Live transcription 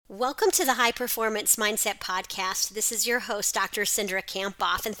Welcome to the High Performance Mindset Podcast. This is your host, Dr. Cindra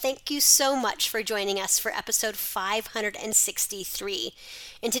Kamphoff, and thank you so much for joining us for episode 563.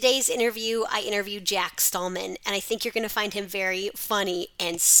 In today's interview, I interviewed Jack Stahlmann, and I think you're going to find him very funny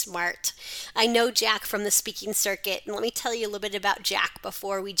and smart. I know Jack from the speaking circuit, and let me tell you a little bit about Jack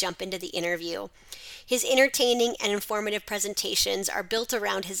before we jump into the interview. His entertaining and informative presentations are built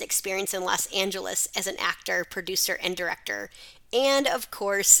around his experience in Los Angeles as an actor, producer, and director. And, of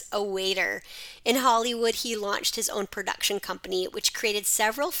course, a waiter. In Hollywood, he launched his own production company, which created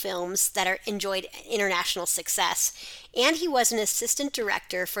several films that enjoyed international success. And he was an assistant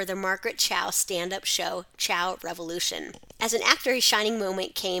director for the Margaret Cho stand-up show, Chow Revolution. As an actor, his shining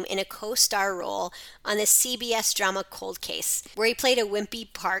moment came in a co-star role on the CBS drama Cold Case, where he played a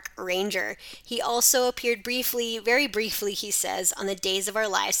wimpy park ranger. He also appeared briefly, very briefly, he says, on the Days of Our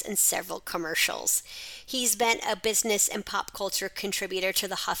Lives and several commercials. He's been a business and pop culture contributor to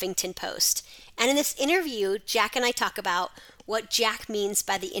the Huffington Post. And in this interview, Jack and I talk about what Jack means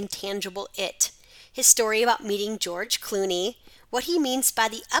by the intangible it, his story about meeting George Clooney, what he means by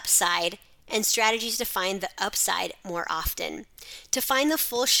the upside, and strategies to find the upside more often. To find the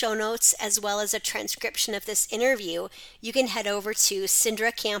full show notes as well as a transcription of this interview, you can head over to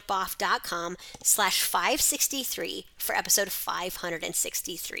cindrakamphoff.com/563 for episode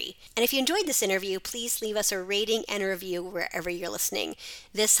 563. And if you enjoyed this interview, please leave us a rating and a review wherever you're listening.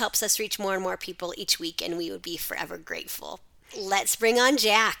 This helps us reach more and more people each week, and we would be forever grateful. Let's bring on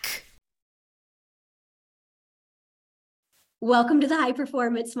Jack. Welcome to the High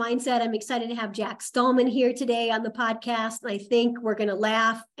Performance Mindset. I'm excited to have Jack Stahlmann here today on the podcast. I think we're going to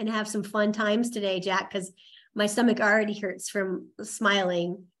laugh and have some fun times today, Jack, because my stomach already hurts from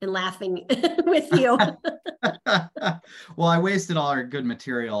smiling and laughing with you. Well, I wasted all our good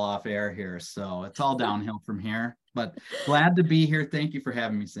material off air here, so it's all downhill from here. But glad to be here. Thank you for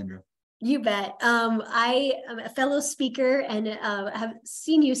having me, Cindra. You bet. I am a fellow speaker and have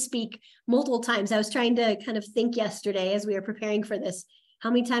seen you speak multiple times. I was trying to kind of think yesterday as we were preparing for this,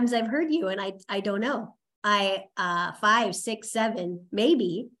 how many times I've heard you, and I don't know. 5, 6, 7,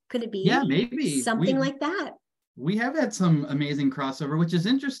 maybe. Could it be? Yeah, maybe. Something like that. We have had some amazing crossover, which is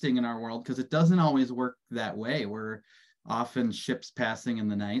interesting in our world because it doesn't always work that way. We're often ships passing in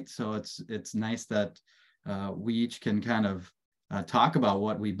the night. So it's nice that we each can kind of talk about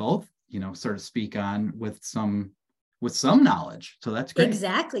what we both sort of speak on with some knowledge. So that's great.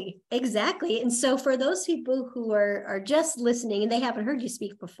 Exactly. And so for those people who are just listening and they haven't heard you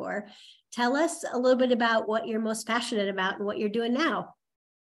speak before, tell us a little bit about what you're most passionate about and what you're doing now.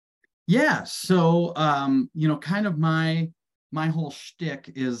 Yeah. So, kind of my whole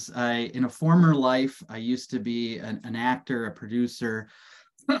shtick is in a former life, I used to be an actor, a producer,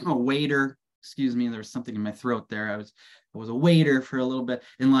 a waiter. Excuse me, there was something in my throat there. I was a waiter for a little bit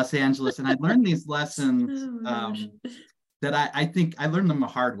in Los Angeles, and I learned these lessons that I think I learned them the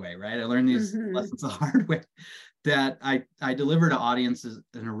hard way, right? I learned these lessons the hard way that I deliver to audiences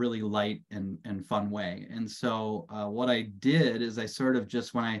in a really light and fun way. And so what I did is I sort of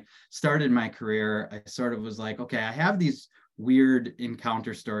just, when I started my career, I sort of was like, okay, I have these weird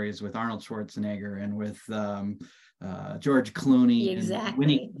encounter stories with Arnold Schwarzenegger and with George Clooney, exactly.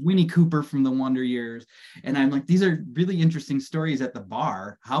 And Winnie Cooper from the Wonder Years. And I'm like, these are really interesting stories at the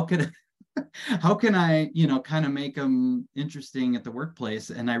bar. How can I, kind of make them interesting at the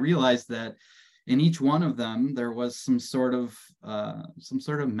workplace? And I realized that in each one of them, there was some sort of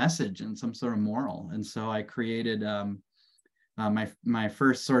message and some sort of moral. And so I created my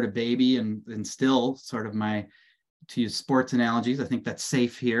first sort of baby and still sort of to use sports analogies. I think that's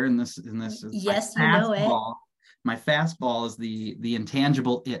safe here in this. Yes, you know it. My fastball is the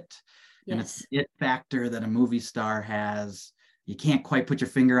intangible it. And it's the it factor that a movie star has. You can't quite put your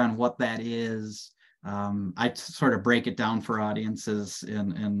finger on what that is. I sort of break it down for audiences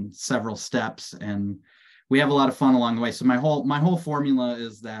in several steps, and we have a lot of fun along the way. So my whole formula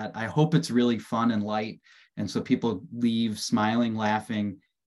is that I hope it's really fun and light, and so people leave smiling, laughing,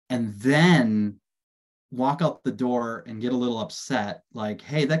 and then walk out the door and get a little upset, like,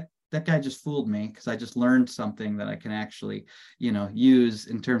 hey, that guy just fooled me, because I just learned something that I can actually, use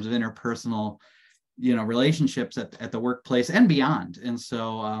in terms of interpersonal, relationships at the workplace and beyond. And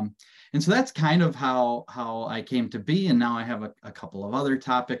so that's kind of how I came to be. And now I have a couple of other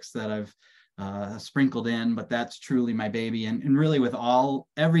topics that I've sprinkled in, but that's truly my baby. And really with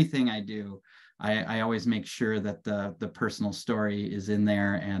everything I do, I always make sure that the personal story is in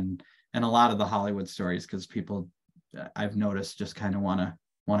there, and a lot of the Hollywood stories, because people, I've noticed, just kind of want to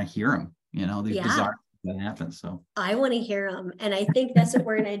hear them, these bizarre things that happen. So I want to hear them. And I think that's what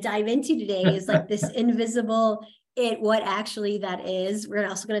we're going to dive into today, is like this invisible what actually that is. We're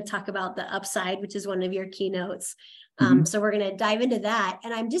also going to talk about the upside, which is one of your keynotes. So we're going to dive into that.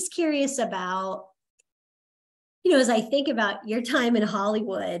 And I'm just curious about, as I think about your time in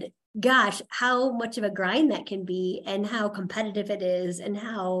Hollywood, gosh, how much of a grind that can be and how competitive it is and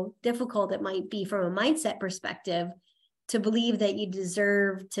how difficult it might be from a mindset perspective to believe that you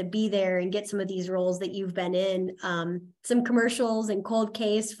deserve to be there and get some of these roles that you've been in, some commercials and Cold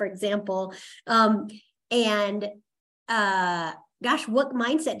Case, for example. And gosh, what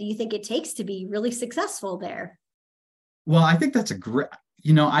mindset do you think it takes to be really successful there? Well, I think that's a great,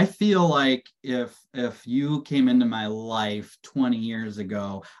 I feel like if you came into my life 20 years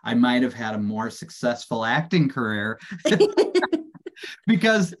ago, I might have had a more successful acting career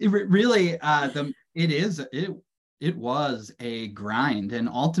because it was a grind, and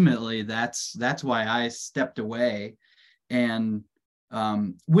ultimately that's why I stepped away, and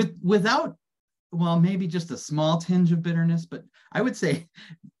without, well, maybe just a small tinge of bitterness, but I would say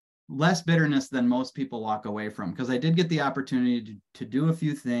less bitterness than most people walk away from, because I did get the opportunity to do a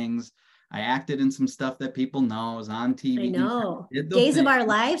few things. I acted in some stuff that people know is on TV. I know. Days of Our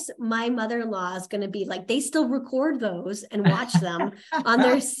Lives, my mother-in-law is going to be like, they still record those and watch them on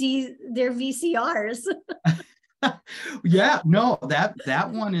their VCRs. Yeah, no, that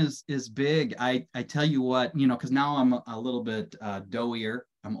one is big. I tell you what, because now I'm a little bit doughier.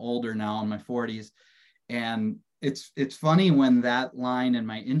 I'm older now, in my 40s, and it's funny when that line in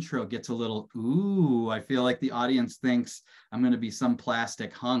my intro gets a little, ooh, I feel like the audience thinks I'm going to be some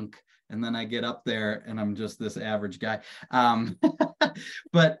plastic hunk, and then I get up there and I'm just this average guy.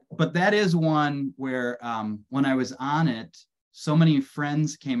 But that is one where when I was on it, so many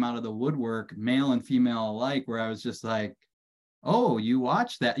friends came out of the woodwork, male and female alike, where I was just like, oh, you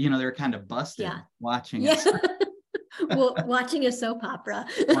watch that? They're kind of busted watching it. Well, watching a soap opera.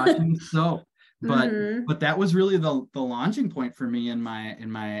 Watching soap. But that was really the launching point for me in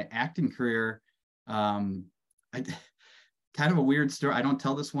my acting career. Kind of a weird story. I don't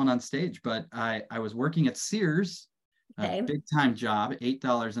tell this one on stage, but I was working at Sears, a big time job,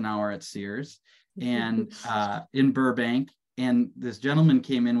 $8 an hour at Sears, and in Burbank. And this gentleman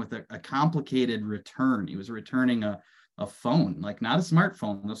came in with a complicated return. He was returning a phone, like not a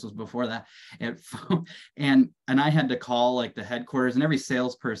smartphone. This was before that. And I had to call like the headquarters, and every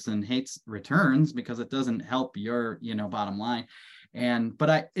salesperson hates returns because it doesn't help your, bottom line.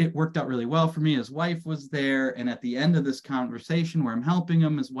 But it worked out really well for me. His wife was there. And at the end of this conversation where I'm helping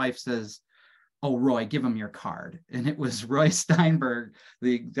him, his wife says, oh, Roy, give him your card. And it was Roy Steinberg,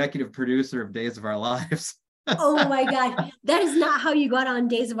 the executive producer of Days of Our Lives. Oh my God. That is not how you got on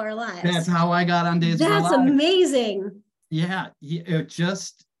Days of Our Lives. That's how I got on Days of Our Lives. That's amazing. Yeah. It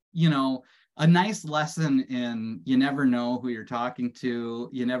just, a nice lesson in you never know who you're talking to.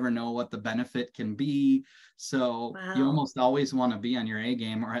 You never know what the benefit can be. So you almost always want to be on your A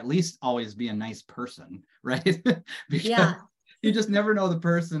game, or at least always be a nice person, right? Because you just never know the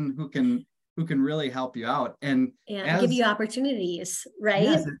person who can really help you out and give you opportunities, right?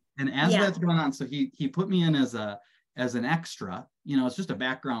 Yes, and as that's going on, so he put me in as an extra. It's just a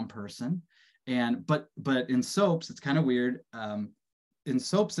background person, but in soaps it's kind of weird. In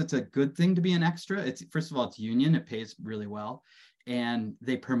soaps, it's a good thing to be an extra. It's, first of all, it's union, it pays really well, and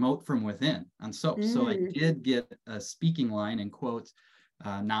they promote from within on soaps. So I did get a speaking line in quotes,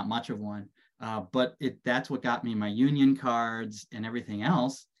 not much of one, but that's what got me my union cards and everything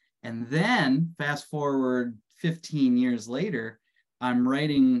else. And then fast forward 15 years later, I'm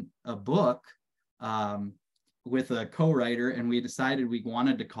writing a book with a co-writer, and we decided we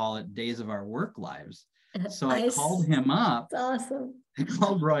wanted to call it Days of Our Work Lives. So I called him up. That's awesome. I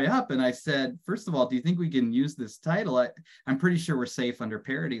called Roy up and I said, first of all, do you think we can use this title? I'm pretty sure we're safe under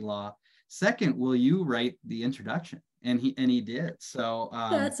parody law. Second, will you write the introduction? And he did. So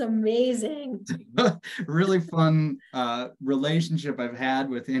that's amazing. Really fun relationship I've had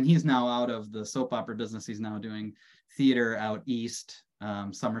with him. He's now out of the soap opera business. He's now doing theater out east,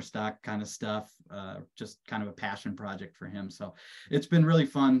 summer stock kind of stuff, just kind of a passion project for him. So it's been really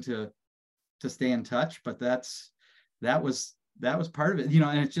fun to stay in touch, but that was part of it,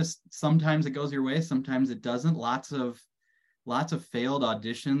 and it's just, sometimes it goes your way, sometimes it doesn't. Lots of failed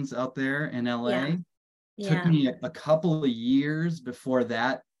auditions out there in LA. Took me a couple of years before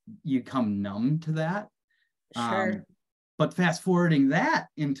that you come numb to that. Sure. But fast forwarding that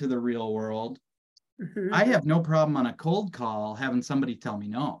into the real world, I have no problem on a cold call having somebody tell me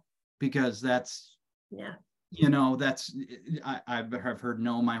no, because that's you know, that's, I've heard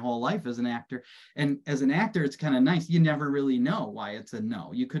no my whole life as an actor. And as an actor, it's kind of nice. You never really know why it's a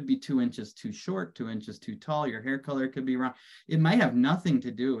no. You could be 2 inches too short, 2 inches too tall. Your hair color could be wrong. It might have nothing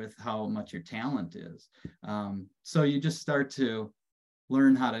to do with how much your talent is. So you just start to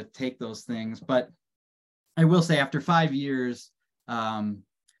learn how to take those things. But I will say, after 5 years,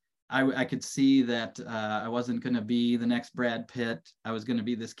 I could see that I wasn't going to be the next Brad Pitt. I was going to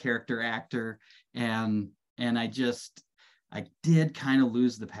be this character actor, and I did kind of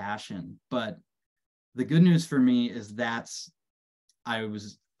lose the passion. But the good news for me is I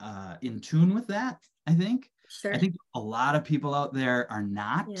was in tune with that. I think. Sure. I think a lot of people out there are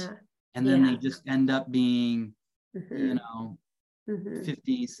not, yeah. and then they just end up being, Mm-hmm. you know, Mm-hmm.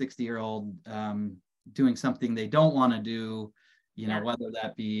 50, 60-year-old doing something they don't want to do. You know, Yeah. whether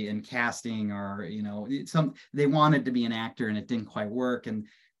that be in casting or, you know, they wanted to be an actor and it didn't quite work. And,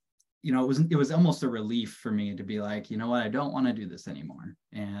 you know, it was almost a relief for me to be like, you know what, I don't want to do this anymore.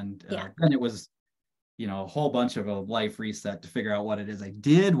 And then it was, you know, a whole bunch of a life reset to figure out what it is I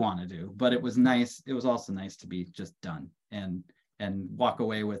did want to do. But it was nice. It was also nice to be just done and walk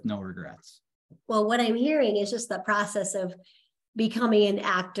away with no regrets. Well, what I'm hearing is just the process of becoming an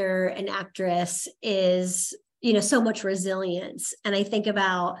actor, an actress is, you know, so much resilience. And I think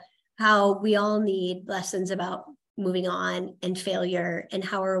about how we all need lessons about moving on and failure, and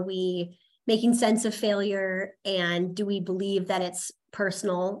how are we making sense of failure, and do we believe that it's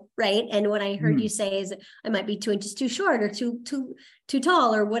personal, right? And what I heard you say is I might be 2 inches too short or too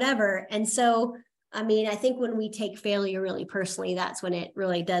tall or whatever. And so, I mean, I think when we take failure really personally, that's when it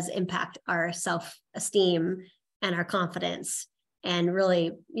really does impact our self-esteem and our confidence, and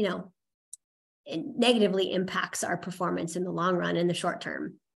really, you know, it negatively impacts our performance in the long run, in the short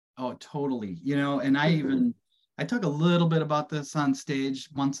term. Oh, totally. You know, and I talk a little bit about this on stage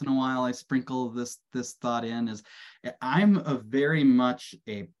once in a while. I sprinkle this thought in, is I'm a very much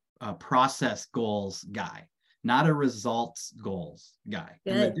a process goals guy, not a results goals guy.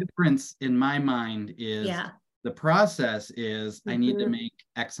 Good. And the difference in my mind is the process is I need to make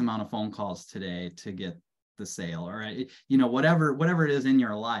X amount of phone calls today to get the sale, or, you know, whatever it is in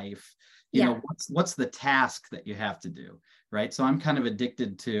your life. You know, what's the task that you have to do, right? So I'm kind of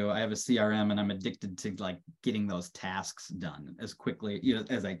addicted to, I have a CRM, and I'm addicted to like getting those tasks done as quickly, you know,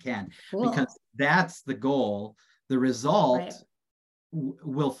 as I can, because that's the goal. The result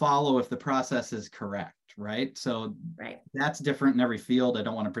will follow if the process is correct, right? So that's different in every field. I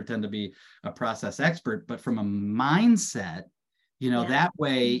don't want to pretend to be a process expert, but from a mindset, you know, that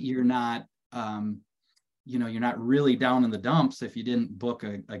way you're not, you know, you're not really down in the dumps if you didn't book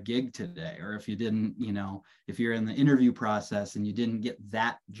a gig today, or if you didn't, you know, if you're in the interview process and you didn't get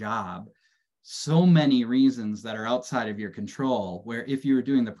that job. So many reasons that are outside of your control, where if you were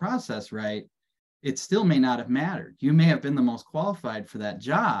doing the process right, it still may not have mattered. You may have been the most qualified for that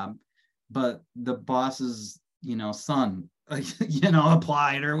job, but the boss's, you know, son, you know,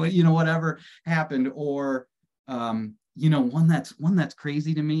 applied, or what, you know, whatever happened. Or, you know, one that's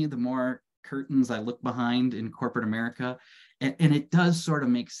crazy to me, the more curtains I look behind in corporate America, and it does sort of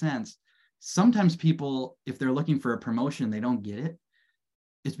make sense. Sometimes people, if they're looking for a promotion, they don't get it.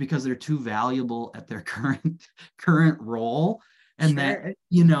 It's because they're too valuable at their current role, and that,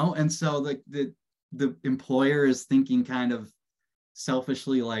 you know, and so the employer is thinking kind of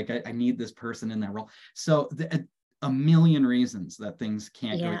selfishly, like, I need this person in that role. So a million reasons that things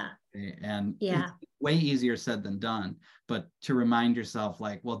can't go, and it's way easier said than done. But to remind yourself,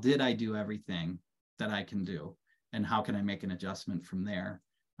 like, well, did I do everything that I can do, and how can I make an adjustment from there?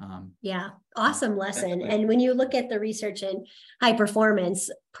 Awesome lesson. And when you look at the research in high performance,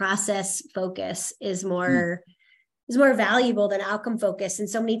 process focus is more valuable than outcome focus. And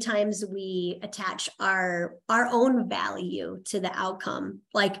so many times we attach our own value to the outcome.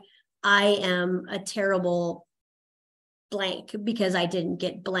 Like, I am a terrible blank because I didn't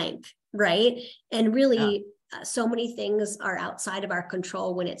get blank, right? And really, so many things are outside of our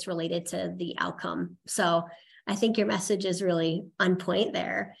control when it's related to the outcome. So I think your message is really on point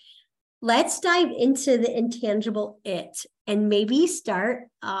there. Let's dive into the intangible it, and maybe start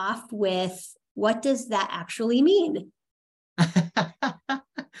off with, what does that actually mean?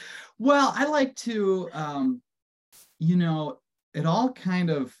 Well, I like to, you know, it all kind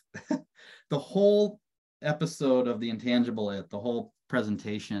of, the whole episode of the intangible it, the whole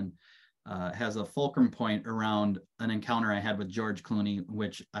presentation, has a fulcrum point around an encounter I had with George Clooney,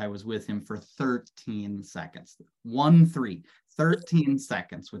 which I was with him for 13 seconds. 13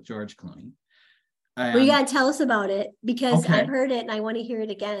 seconds with George Clooney. Well, you got to tell us about it, because I've heard it and I want to hear it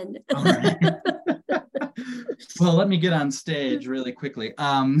again. All right. Well, let me get on stage really quickly.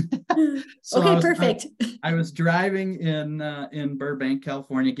 So Okay, perfect. I was driving in Burbank,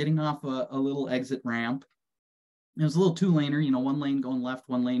 California, getting off a little exit ramp. It was a little two-laner, one lane going left,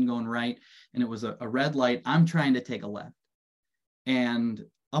 one lane going right, and it was a red light. I'm trying to take a left, and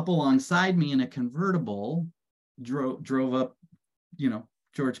up alongside me in a convertible drove up,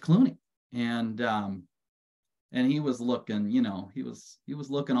 George Clooney, and he was looking, he was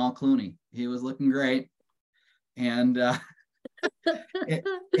looking all Clooney. He was looking great, and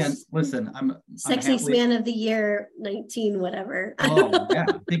and listen, I'm Sexiest man of the year, 19 whatever. Oh yeah,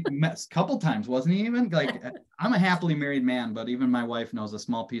 I think a couple times, wasn't he? Even like, I'm a happily married man, but even my wife knows a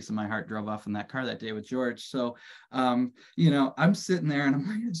small piece of my heart drove off in that car that day with George. So I'm sitting there and I'm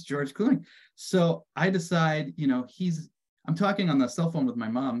like, it's George Clooney. So I decide, I'm talking on the cell phone with my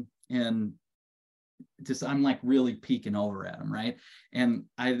mom, and I'm like really peeking over at him, right? And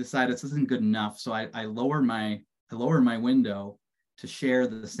I decided this isn't good enough, so I lower my window to share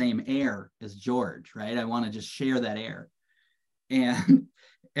the same air as George, right? I want to just share that air. And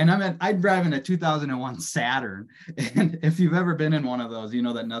I'm driving a 2001 Saturn. And if you've ever been in one of those, you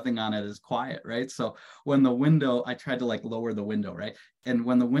know that nothing on it is quiet, right? So when I tried to like lower the window, right? And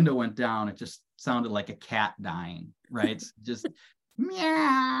when the window went down, it just sounded like a cat dying, right? Just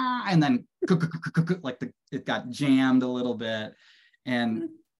meow, and then like it got jammed a little bit. And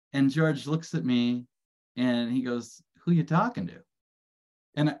George looks at me and he goes, "Who you talking to?"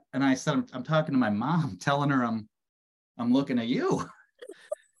 And I said, I'm talking to my mom, telling her I'm looking at you.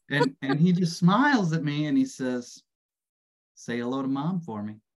 And he just smiles at me and he says, "Say hello to mom for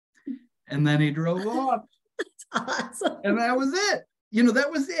me." And then he drove off. That's awesome. And that was it.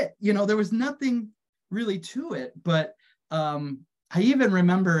 That was it. There was nothing really to it. But I even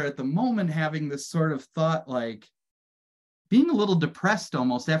remember at the moment having this sort of thought, like being a little depressed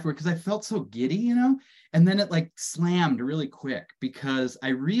almost afterward, because I felt so giddy, and then it like slammed really quick, because I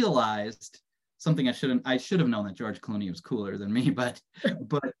realized something I should have known, that George Clooney was cooler than me, but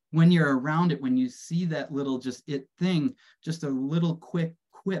when you're around it, when you see that little just a little quick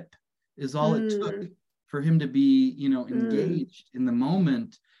quip is all it took for him to be, engaged in the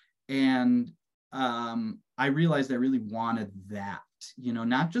moment. And I realized I really wanted that,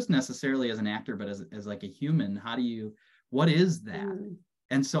 not just necessarily as an actor, but as like a human. What is that?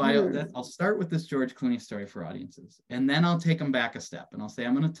 And so I'll start with this George Clooney story for audiences, and then I'll take them back a step and I'll say,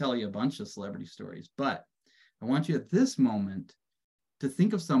 I'm going to tell you a bunch of celebrity stories, but I want you at this moment to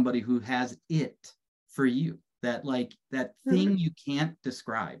think of somebody who has it for you, that thing you can't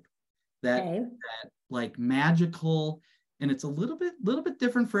describe, that like magical. And it's a little bit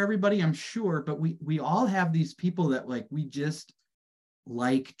different for everybody, I'm sure, but we all have these people that like we just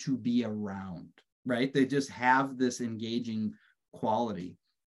like to be around, right? They just have this engaging quality.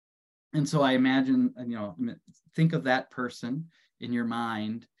 And so I imagine, think of that person in your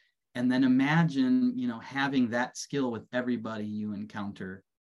mind, and then imagine, having that skill with everybody you encounter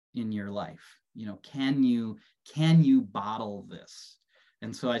in your life. Can you bottle this?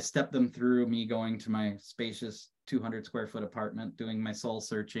 And so I stepped them through me going to my spacious 200 square foot apartment, doing my soul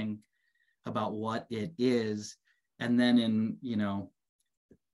searching about what it is. And then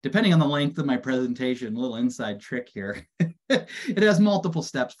depending on the length of my presentation, a little inside trick here, it has multiple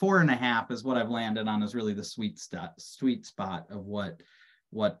steps. 4.5 is what I've landed on, is really the sweet spot of what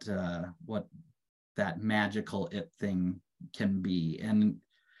that magical it thing can be. And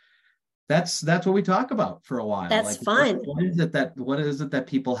that's what we talk about for a while. That's like, fun. What is it that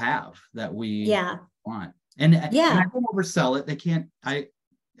people have that we want? And I don't oversell it. They can't. I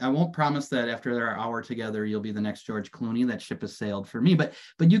won't promise that after our hour together, you'll be the next George Clooney. That ship has sailed for me, but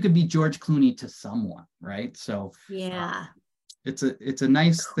you could be George Clooney to someone, right? So it's a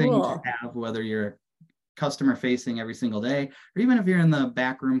nice thing to have, whether you're customer facing every single day, or even if you're in the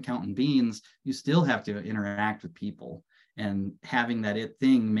back room counting beans, you still have to interact with people. And having that it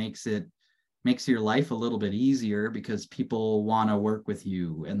thing makes your life a little bit easier, because people want to work with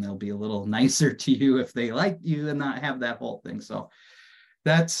you and they'll be a little nicer to you if they like you and not have that whole thing. So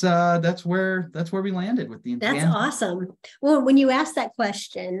that's where we landed with the intangible. That's awesome. Well, when you asked that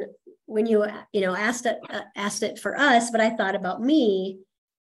question, when you asked it for us, but I thought about me,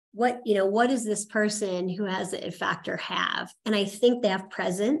 what does this person who has the it factor have? And I think they have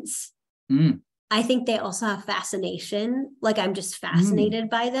presence. I think they also have fascination. Like, I'm just fascinated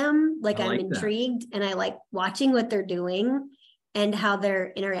by them. Like, I'm intrigued and I like watching what they're doing and how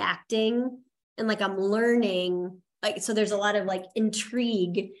they're interacting. And like, I'm learning. Like, so there's a lot of like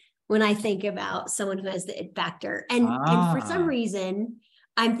intrigue when I think about someone who has the it factor. And for some reason,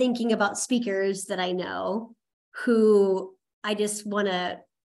 I'm thinking about speakers that I know who I just want to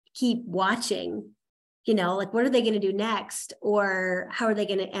keep watching like, what are they going to do next? Or how are they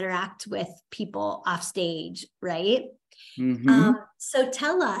going to interact with people off stage? Right. Mm-hmm. So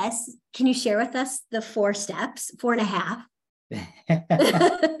tell us, can you share with us the 4 steps, 4.5?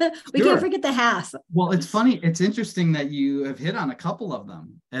 We can't forget the half. Well, it's funny. It's interesting that you have hit on a couple of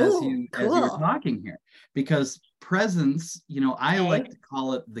them as you were talking here, because presence, I like to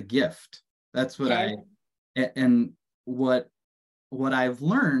call it the gift. That's what and what I've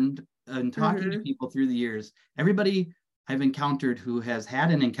learned in talking to people through the years, everybody I've encountered who has had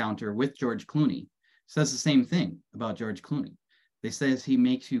an encounter with George Clooney says the same thing about George Clooney. They say he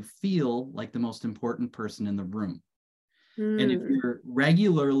makes you feel like the most important person in the room. And if you're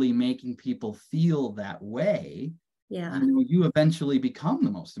regularly making people feel that way, you eventually become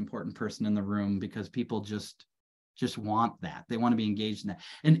the most important person in the room, because people just want that. They want to be engaged in that.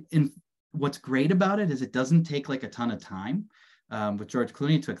 And what's great about it is it doesn't take like a ton of time. With George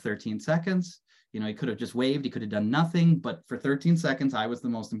Clooney, it took 13 seconds. He could have just waved. He could have done nothing. But for 13 seconds,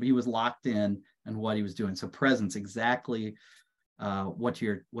 he was locked in on what he was doing. So presence, exactly what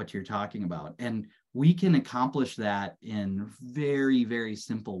you're talking about. And we can accomplish that in very, very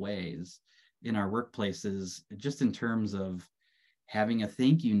simple ways in our workplaces, just in terms of having a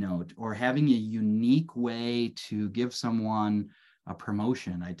thank you note or having a unique way to give someone a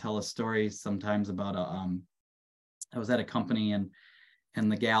promotion. I tell a story sometimes about I was at a company, and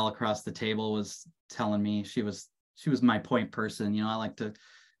the gal across the table was telling me, she was my point person. I like to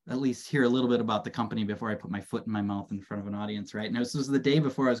at least hear a little bit about the company before I put my foot in my mouth in front of an audience, right? And this was the day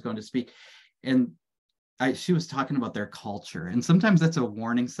before I was going to speak, and she was talking about their culture. And sometimes that's a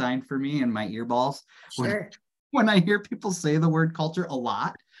warning sign for me in my earballs. Sure. When I hear people say the word culture a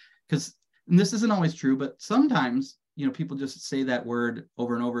lot, because this isn't always true, but sometimes, people just say that word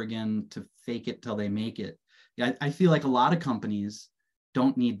over and over again to fake it till they make it. I feel like a lot of companies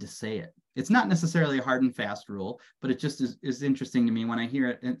don't need to say it. It's not necessarily a hard and fast rule, but it just is interesting to me when I hear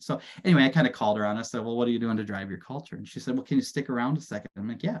it. And so anyway, I kind of called her on it. I said, well, what are you doing to drive your culture? And she said, well, can you stick around a second? I'm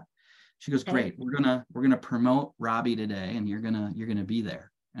like, yeah. She goes, great. We're gonna promote Robbie today, and you're gonna be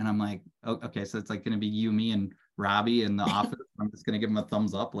there. And I'm like, oh, okay, so it's like gonna be you, me, and Robbie in the office. I'm just gonna give him a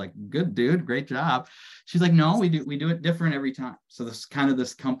thumbs up, like, good dude, great job. She's like, no, we do it different every time. So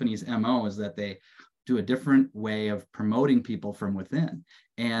this company's MO is that they do a different way of promoting people from within.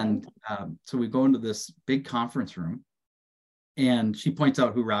 And so we go into this big conference room, and she points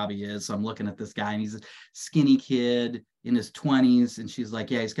out who Robbie is. So I'm looking at this guy, and he's a skinny kid in his 20s. And she's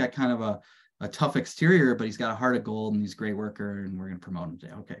like, yeah, he's got kind of a tough exterior, but he's got a heart of gold, and he's a great worker, and we're going to promote him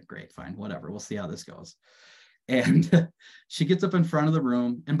today. Okay, great, fine, whatever. We'll see how this goes. And she gets up in front of the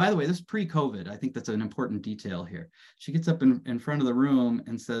room. And by the way, this is pre-COVID. I think that's an important detail here. She gets up in front of the room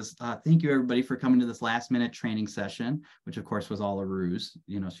and says, thank you, everybody, for coming to this last minute training session, which of course was all a ruse.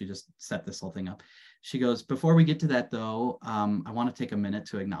 She just set this whole thing up. She goes, before we get to that, though, I want to take a minute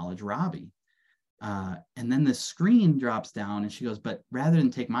to acknowledge Robbie. And then the screen drops down, and she goes, but rather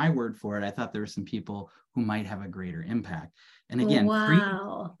than take my word for it, I thought there were some people who might have a greater impact. And again,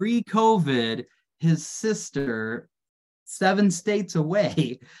 pre-COVID, his sister, 7 states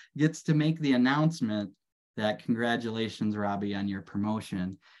away, gets to make the announcement that congratulations, Robbie, on your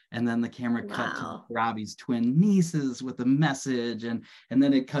promotion. And then the camera cut to Robbie's twin nieces with a message. And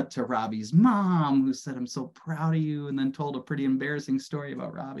then it cut to Robbie's mom, who said, I'm so proud of you. And then told a pretty embarrassing story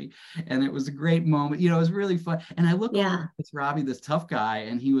about Robbie. And it was a great moment. It was really fun. And I look over at this Robbie, this tough guy,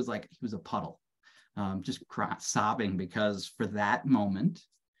 and he was a puddle, just sobbing, because for that moment,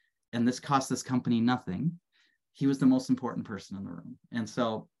 and this cost this company nothing, he was the most important person in the room. And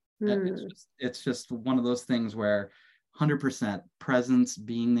so it's just one of those things where 100% presence,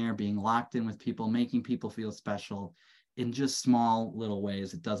 being there, being locked in with people, making people feel special in just small little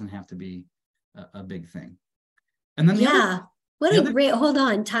ways. It doesn't have to be a big thing. And then hold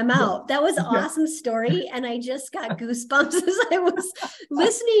on, time out. That was an awesome story. And I just got goosebumps as I was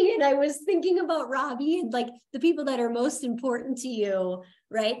listening, and I was thinking about Robbie and like the people that are most important to you,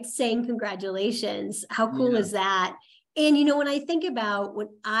 right? Saying congratulations. How cool is that? And, when I think about when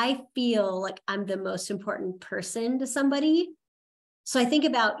I feel like I'm the most important person to somebody, so I think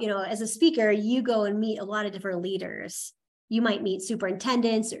about, as a speaker, you go and meet a lot of different leaders. You might meet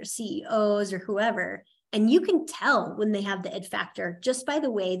superintendents or CEOs or whoever, and you can tell when they have the ed factor just by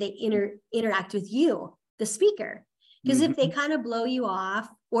the way they interact with you, the speaker. Because if they kind of blow you off,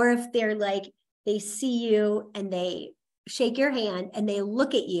 or if they're like, they see you and they shake your hand and they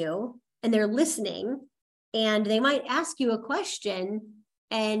look at you and they're listening, and they might ask you a question,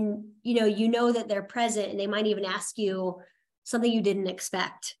 and you know that they're present, and they might even ask you something you didn't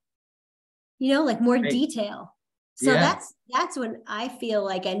expect, like more detail. So that's when I feel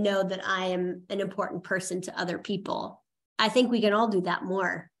like I know that I am an important person to other people. I think we can all do that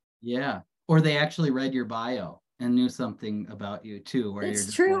more. Yeah. Or they actually read your bio and knew something about you too, where you're It's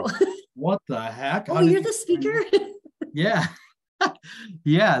just true. like, what the heck? Oh, you're the speaker? Yeah.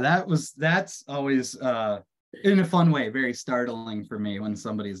 Yeah, that's always in a fun way, very startling for me when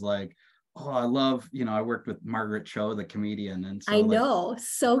somebody's like, oh, I love, I worked with Margaret Cho, the comedian. And so I know,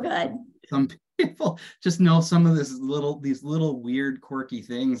 so good. Some people just know some of these little weird, quirky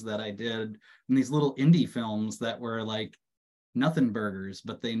things that I did in these little indie films that were like nothing burgers,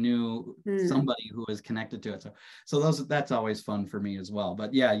 but they knew somebody who was connected to it. So that's always fun for me as well.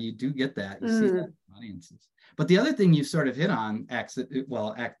 But yeah, you do get that. You see that in audiences. But the other thing you sort of hit on,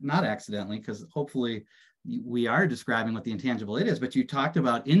 not accidentally, because hopefully we are describing what the intangible it is, but you talked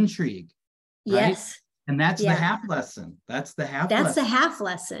about intrigue, right? Yes. And that's the half lesson. That's the half lesson. That's the half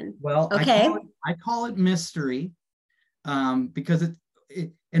lesson. Well, okay. I call it mystery because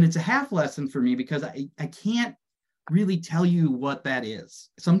it's a half lesson for me because I can't really tell you what that is.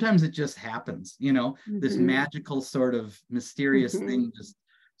 Sometimes it just happens, this magical sort of mysterious thing just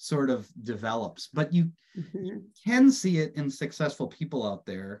sort of develops. But you can see it in successful people out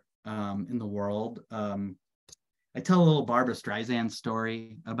there in the world. I tell a little Barbara Streisand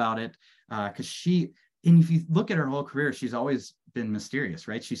story about it because and if you look at her whole career, she's always been mysterious,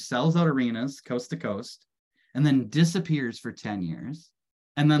 right? She sells out arenas coast to coast and then disappears for 10 years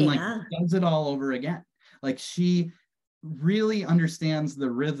and then does it all over again. Like she really understands the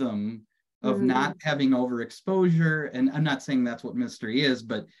rhythm of not having overexposure. And I'm not saying that's what mystery is,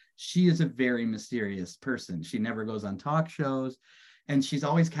 but she is a very mysterious person. She never goes on talk shows. And she's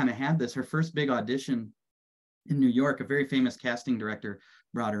always kind of had this. Her first big audition in New York, a very famous casting director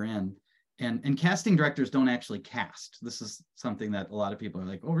brought her in. And casting directors don't actually cast. This is something that a lot of people are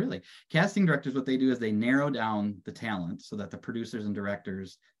like, oh, really? Casting directors, what they do is they narrow down the talent so that the producers and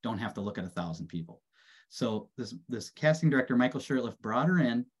directors don't have to look at 1,000 people. So this casting director, Michael Shurtleff, brought her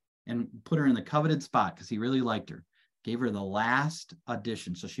in and put her in the coveted spot because he really liked her. Gave her the last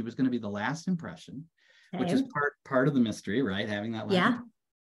audition. So she was going to be the last impression, which is part of the mystery, right? Having that last impression.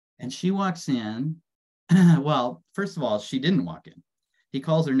 And she walks in. Well, first of all, she didn't walk in. He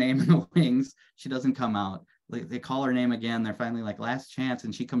calls her name in the wings. She doesn't come out. They call her name again. They're finally like, last chance.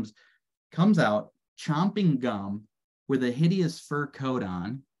 And she comes out chomping gum with a hideous fur coat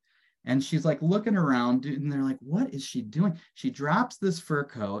on. And she's like looking around and they're like, what is she doing? She drops this fur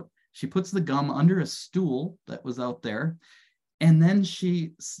coat. She puts the gum under a stool that was out there. And then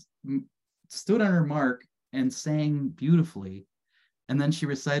she stood on her mark and sang beautifully. And then she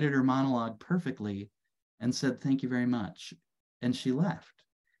recited her monologue perfectly and said, thank you very much. And she left.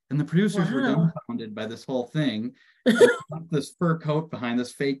 And the producers were dumbfounded by this whole thing. This fur coat behind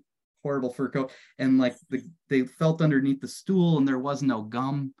this fake, horrible fur coat. And like they felt underneath the stool and there was no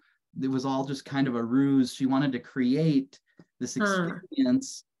gum. It was all just kind of a ruse. She wanted to create this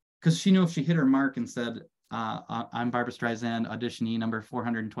experience because she knew if she hit her mark and said, I'm Barbara Streisand, auditionee number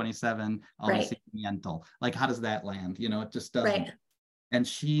 427, Sentimental. Like, how does that land? It just doesn't. Right. And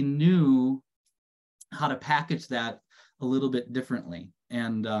she knew how to package that a little bit differently.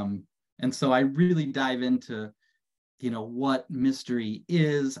 And so I really dive into, what mystery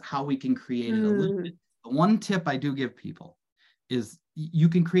is, how we can create it a little bit. The one tip I do give people is you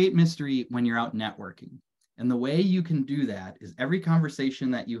can create mystery when you're out networking. And the way you can do that is every conversation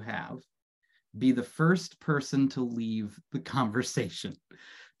that you have, be the first person to leave the conversation.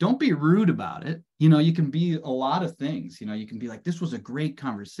 Don't be rude about it. You can be a lot of things. You can be like, this was a great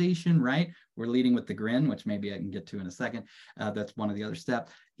conversation, right? We're leading with the grin, which maybe I can get to in a second. That's one of the other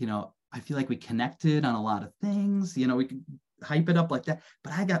steps. I feel like we connected on a lot of things. We could hype it up like that.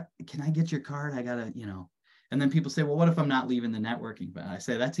 But can I get your card? I gotta, And then people say, well, what if I'm not leaving the networking? But I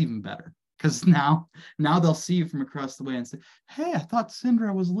say, that's even better. Because now they'll see you from across the way and say, hey, I thought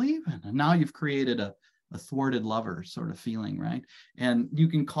Sindra was leaving. And now you've created a thwarted lover sort of feeling, right? And you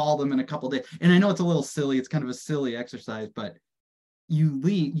can call them in a couple of days. And I know it's a little silly. It's kind of a silly exercise, but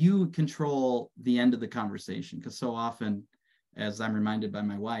you control the end of the conversation. Because so often, as I'm reminded by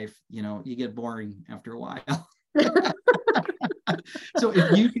my wife, you get boring after a while. So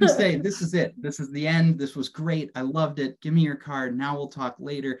if you can say, this is it, this is the end, this was great, I loved it, give me your card, now we'll talk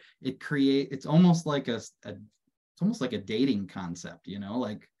later. It's almost like a dating concept,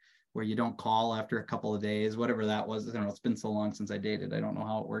 like where you don't call after a couple of days, whatever that was. I don't know, it's been so long since I dated, I don't know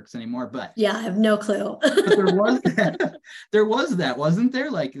how it works anymore, but yeah, I have no clue. But there was that, wasn't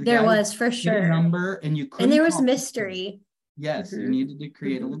there? Like there was, for sure. Number and you couldn't, and there was mystery. Yes, you needed to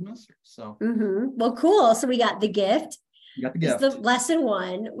create a little mystery. So well, cool. So we got the gift, You got the It's gift. the lesson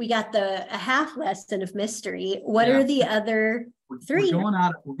one. We got a half lesson of mystery. What Yeah. are the other three? We're going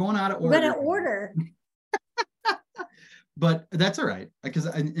out of order. We're going to order. But that's all right, because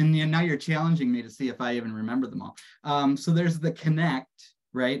and now you're challenging me to see if I even remember them all. So there's the connect,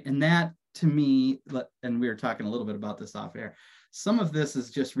 right? And that, to me, and we were talking a little bit about this off air, some of this is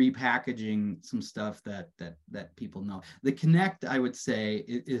just repackaging some stuff that people know. The connect, I would say,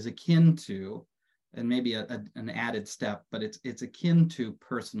 is akin to, and maybe an added step, but it's akin to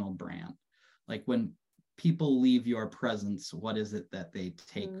personal brand. Like when people leave your presence, what is it that they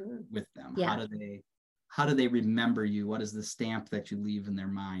take with them? Yeah. How do they remember you? What is the stamp that you leave in their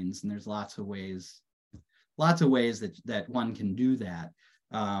minds? And there's lots of ways that one can do that.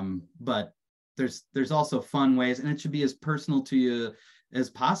 But there's also fun ways, and it should be as personal to you as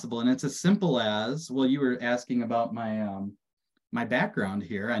possible. And it's as simple as, well, you were asking about my background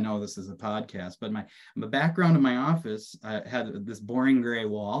here. I know this is a podcast, but my background in my office, I had this boring gray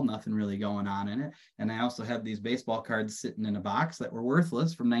wall, nothing really going on in it. And I also had these baseball cards sitting in a box that were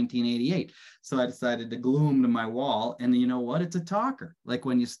worthless from 1988. So I decided to glue them to my wall. And you know what? It's a talker. Like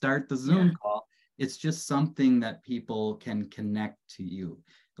when you start the Zoom call, it's just something that people can connect to you.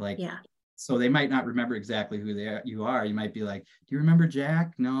 Like, so they might not remember exactly who you are. You might be like, do you remember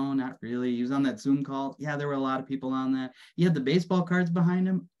Jack? No, not really. He was on that Zoom call. Yeah, there were a lot of people on that. He had the baseball cards behind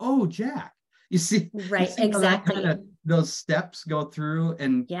him. Oh, Jack. You see, right? Exactly. Those steps go through,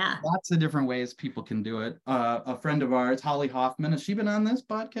 and lots of different ways people can do it. A friend of ours, Holly Hoffman, has she been on this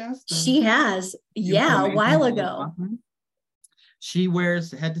podcast? She has. Yeah, a while ago. She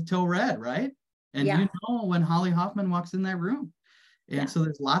wears head to toe red, right? And you know when Holly Hoffman walks in that room. And so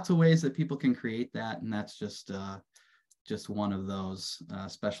there's lots of ways that people can create that, and that's just one of those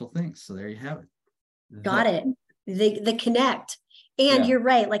special things. So there you have it. Got it. The connect. And you're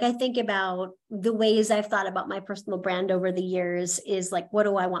right. Like I think about the ways I've thought about my personal brand over the years is like, what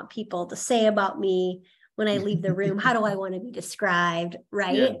do I want people to say about me when I leave the room? How do I want to be described?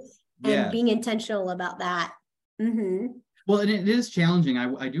 Right. And being intentional about that. Mm-hmm. Well, and it is challenging.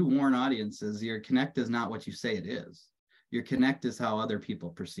 I do warn audiences, your connect is not what you say it is. Your connect is how other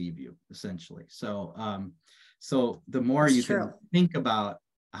people perceive you, essentially. So so the more you can think about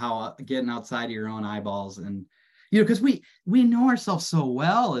how getting outside of your own eyeballs, and because we know ourselves so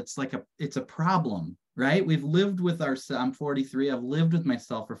well, it's like it's a problem, right? We've lived with I'm 43, I've lived with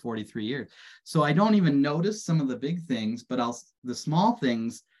myself for 43 years. So I don't even notice some of the big things, but the small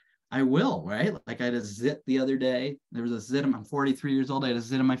things I will, right? Like I had a zit the other day. There was a zit. I'm 43 years old. I had a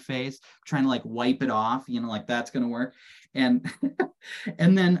zit in my face, trying to like wipe it off, like that's going to work. And,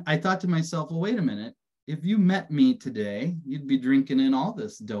 and then I thought to myself, well, wait a minute. If you met me today, you'd be drinking in all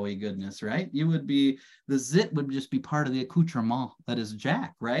this doughy goodness, right? The zit would just be part of the accoutrement that is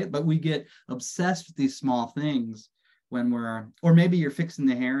Jack, right? But we get obsessed with these small things when or maybe you're fixing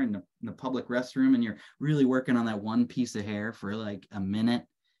the hair in the public restroom and you're really working on that one piece of hair for like a minute.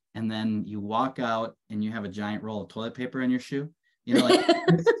 And then you walk out and you have a giant roll of toilet paper in your shoe. Like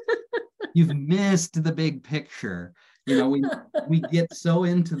you've missed the big picture. We get so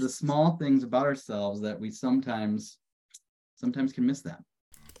into the small things about ourselves that we sometimes can miss that.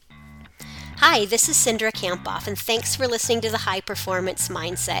 Hi, this is Cindra Kampoff, and thanks for listening to the High Performance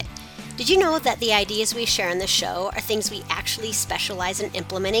Mindset. Did you know that the ideas we share on the show are things we actually specialize in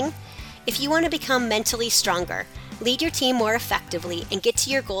implementing? If you want to become mentally stronger, lead your team more effectively, and get to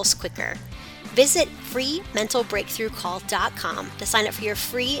your goals quicker, visit freementalbreakthroughcall.com to sign up for your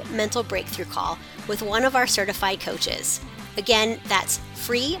free mental breakthrough call with one of our certified coaches. Again, that's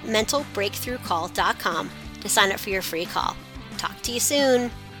freementalbreakthroughcall.com to sign up for your free call. Talk to you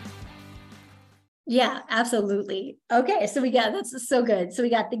soon. Yeah, absolutely. Okay, so that's so good. So we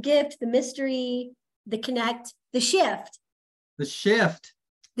got the gift, the mystery, the connect, the shift. The shift.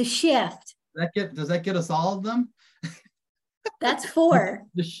 Does that get us all of them? That's 4.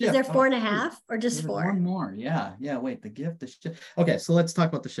 The shift. Is there 4.5 or just 4? One more. Yeah. Wait, the gift, the shift. Okay, so let's talk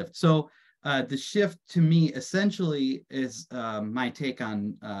about the shift. So the shift to me essentially is my take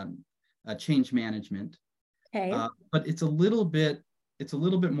on change management. Okay. But it's a little bit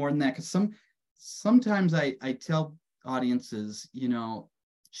more than that, because sometimes I tell audiences,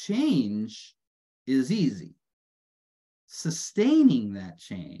 change is easy. Sustaining that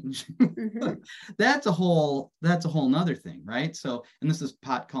change, that's a whole nother thing, right? So, and this is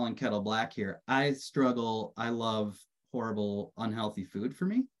pot calling kettle black here. I love horrible, unhealthy food for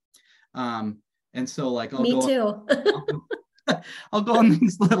me. And so like I'll I'll go in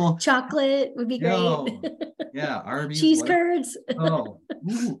these little chocolate would be great. Yeah, Arby's. Cheese curds.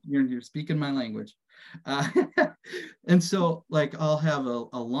 You're speaking my language. And so like I'll have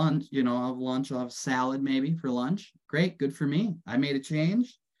a lunch, I'll have lunch, I'll have salad maybe for lunch. Great, good for me. I made a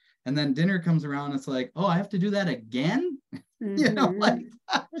change. And then dinner comes around, it's like, oh, I have to do that again. Like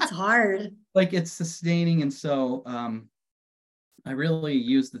it's hard. Like it's sustaining. And so I really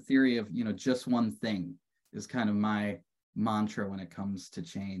use the theory of, just one thing is kind of my mantra when it comes to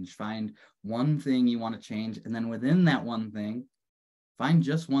change. Find one thing you want to change, and then within that one thing, find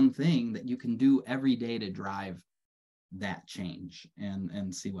just one thing that you can do every day to drive that change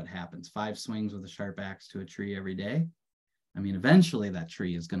and see what happens. 5 swings with a sharp axe to a tree every day. I mean, eventually that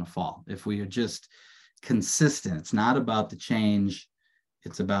tree is going to fall if we are just consistent. It's not about the change.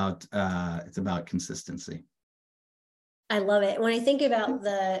 It's about consistency. I love it. When I think about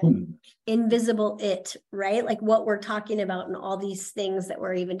the invisible it, right? Like what we're talking about and all these things that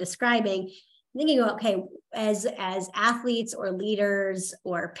we're even describing, thinking about, okay, as athletes or leaders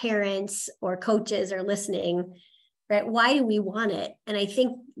or parents or coaches are listening, right? Why do we want it? And I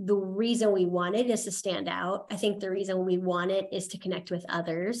think the reason we want it is to stand out. I think the reason we want it is to connect with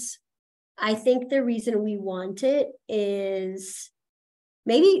others. I think the reason we want it is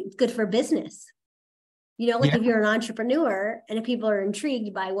maybe good for business. Like if you're an entrepreneur and if people are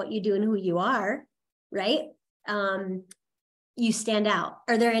intrigued by what you do and who you are, right? You stand out.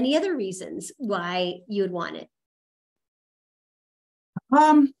 Are there any other reasons why you would want it?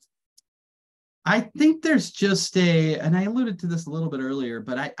 I think there's just and I alluded to this a little bit earlier,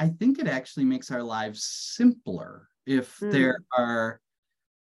 but I think it actually makes our lives simpler if there are.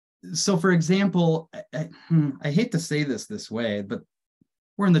 So for example, I hate to say this way, but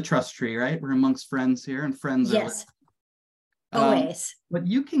we're in the trust tree, right? We're amongst friends here, and friends yes. Always. But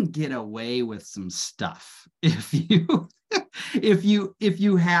you can get away with some stuff if you if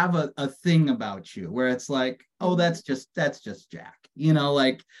you have a thing about you where it's like, oh, that's just Jack,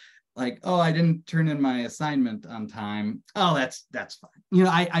 like, oh, I didn't turn in my assignment on time. Oh, that's fine.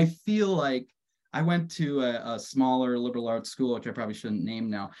 I feel like I went to a smaller liberal arts school, which I probably shouldn't name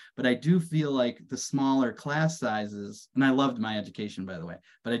now, but I do feel like the smaller class sizes, and I loved my education, by the way,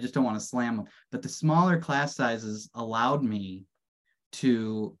 but I just don't want to slam them. But the smaller class sizes allowed me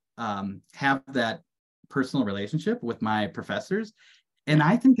to have that personal relationship with my professors. And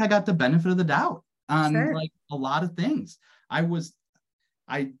I think I got the benefit of the doubt on like a lot of things.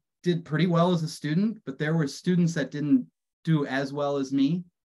 I did pretty well as a student, but there were students that didn't do as well as me.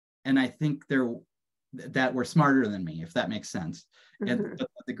 And I think that were smarter than me, if that makes sense. And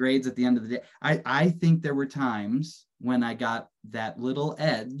the grades at the end of the day, I think there were times when I got that little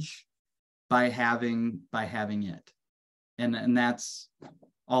edge by having it. And that's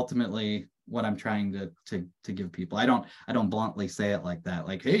ultimately what I'm trying to give people. I don't bluntly say it like that,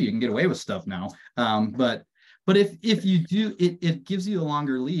 like, hey, you can get away with stuff now. But if you do, it gives you a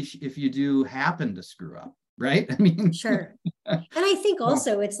longer leash if you do happen to screw up. Right? I mean, sure. And I think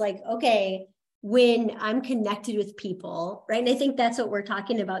also it's like, okay, when I'm connected with people, right? And I think that's what we're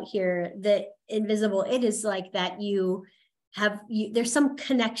talking about here, the invisible, it is like that there's some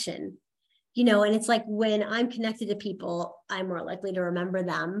connection, and it's like when I'm connected to people, I'm more likely to remember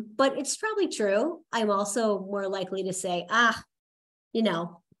them, but it's probably true. I'm also more likely to say, get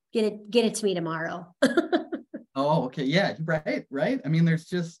it to me tomorrow. Oh, okay. Yeah. Right. I mean, there's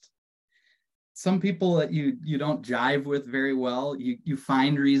just some people that you don't jive with very well. You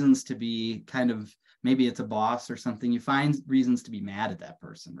find reasons to be kind of, maybe it's a boss or something, you find reasons to be mad at that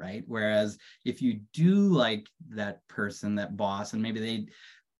person, right? Whereas if you do like that person, that boss, and maybe they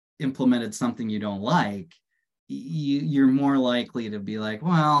implemented something you don't like, you're more likely to be like,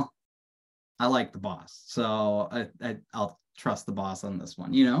 well, I like the boss, so I'll trust the boss on this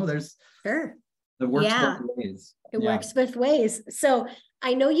one. There's sure. It works both ways. It works both ways. So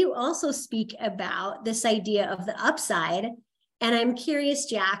I know you also speak about this idea of the upside. And I'm curious,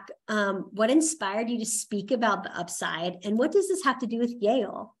 Jack, what inspired you to speak about the upside? And what does this have to do with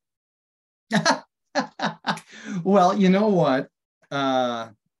Yale? Well, you know what?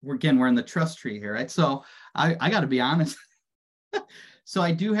 We're in the trust tree here, right? So I got to be honest. So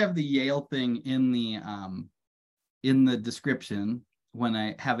I do have the Yale thing in the description when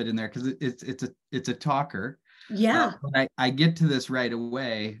I have it in there, because it's a talker. Yeah. But I get to this right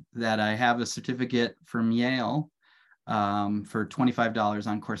away that I have a certificate from Yale for $25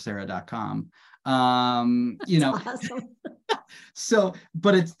 on Coursera.com You know, awesome. So,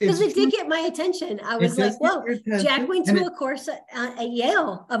 but it's because it did get my attention. I was like, "Whoa, Jack went to a course at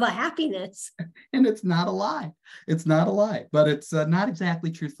Yale about happiness," and it's not a lie. It's not a lie, but it's not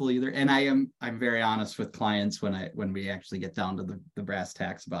exactly truthful either. And I'm very honest with clients when we actually get down to the brass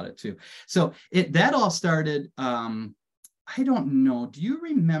tacks about it too. So that all started. I don't know. Do you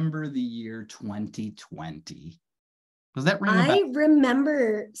remember the year 2020? Does that ring a bell? I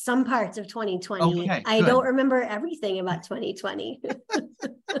remember some parts of 2020. Okay, I don't remember everything about 2020.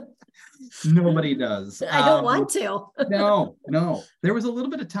 Nobody does. I don't want to. No. There was a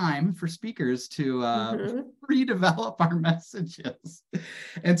little bit of time for speakers to redevelop our messages.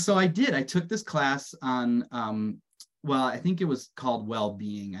 And so I did. I took this class on, well, I think it was called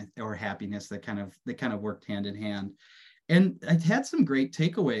well-being or happiness. They kind of worked hand in hand. And I had some great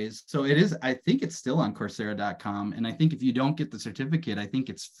takeaways. So I think it's still on Coursera.com. And I think if you don't get the certificate, I think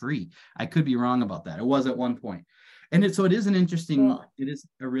it's free. I could be wrong about that. It was at one point. And it is an interesting, cool. It is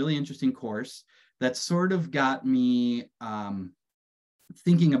a really interesting course that sort of got me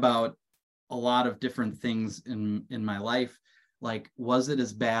thinking about a lot of different things in my life. Like, was it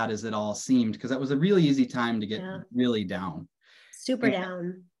as bad as it all seemed? Because that was a really easy time to get really down. Super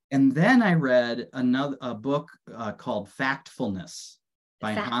down. And then I read a book called Factfulness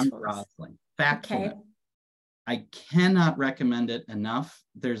by Hans Rosling. Factfulness. Okay. I cannot recommend it enough.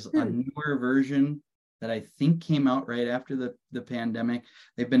 There's a newer version that I think came out right after the pandemic.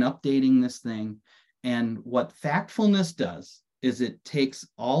 They've been updating this thing. And what Factfulness does is it takes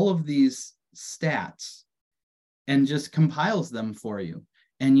all of these stats and just compiles them for you.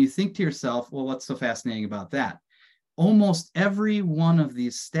 And you think to yourself, well, what's so fascinating about that? Almost every one of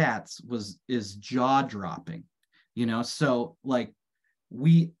these stats is jaw-dropping, so like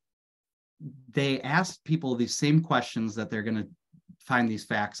they asked people these same questions that they're going to find these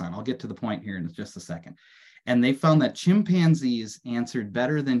facts on. I'll get to the point here in just a second. And they found that chimpanzees answered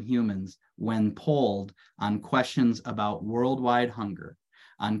better than humans when polled on questions about worldwide hunger,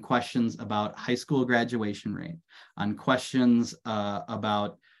 on questions about high school graduation rate, on questions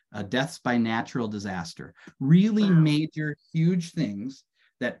about deaths by natural disaster, really major, huge things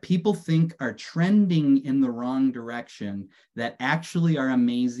that people think are trending in the wrong direction that actually are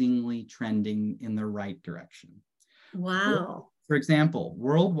amazingly trending in the right direction. Wow. For example,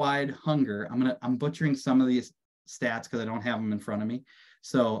 worldwide hunger, I'm butchering some of these stats because I don't have them in front of me.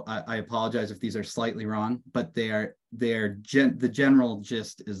 So I apologize if these are slightly wrong, but the general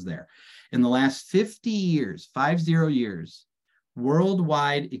gist is there. In the last 50 years, 50 years,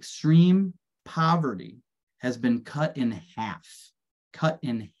 worldwide extreme poverty has been cut in half.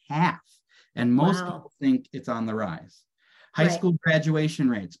 And most people think it's on the rise. High school graduation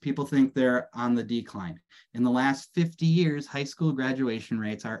rates, people think they're on the decline. In the last 50 years, high school graduation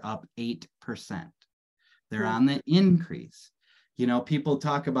rates are up 8%. They're on the increase. People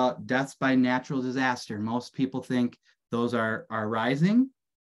talk about deaths by natural disaster. Most people think those are rising.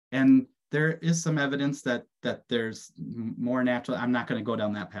 And there is some evidence that there's more natural. I'm not going to go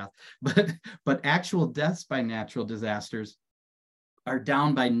down that path, but actual deaths by natural disasters are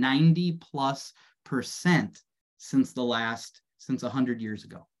down by 90+% since 100 years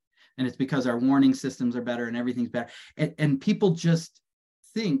ago. And it's because our warning systems are better and everything's better. And people just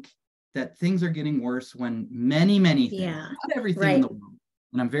think that things are getting worse when many things, not everything in the world.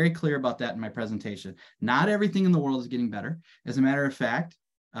 And I'm very clear about that in my presentation. Not everything in the world is getting better. As a matter of fact,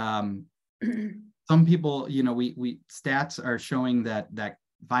 some people, we stats are showing that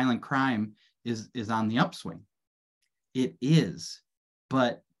violent crime is on the upswing. It is,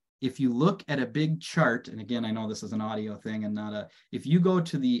 but if you look at a big chart, and again, I know this is an audio thing and if you go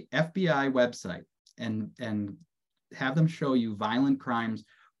to the FBI website and have them show you violent crimes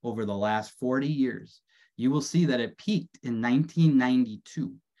over the last 40 years, you will see that it peaked in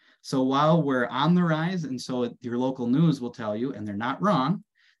 1992. So while we're on the rise, and so your local news will tell you, and they're not wrong,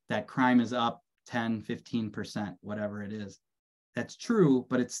 that crime is up 10, 15%, whatever it is. That's true,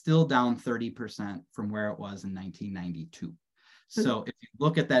 but it's still down 30% from where it was in 1992. So if you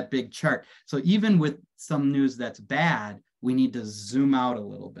look at that big chart, so even with some news that's bad, we need to zoom out a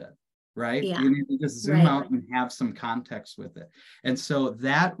little bit, right? Yeah. We need to just zoom out and have some context with it. And so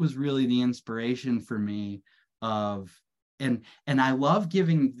that was really the inspiration for me and I love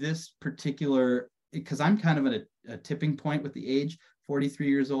giving this particular, because I'm kind of at a tipping point with the age, 43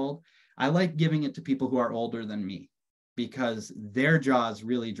 years old. I like giving it to people who are older than me, because their jaws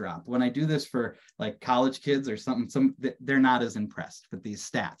really drop. When I do this for like college kids or something, they're not as impressed with these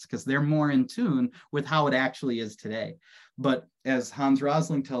stats because they're more in tune with how it actually is today. But as Hans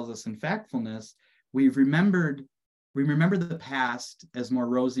Rosling tells us in Factfulness, we've remembered we remember the past as more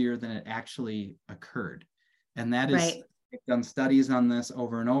rosier than it actually occurred. And that is, right. I've done studies on this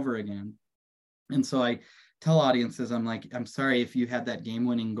over and over again. And so I tell audiences, I'm like, I'm sorry if you had that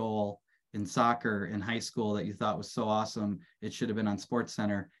game-winning goal in soccer in high school that you thought was so awesome, it should have been on Sports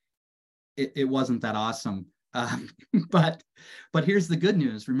Center. It wasn't that awesome. Um, but here's the good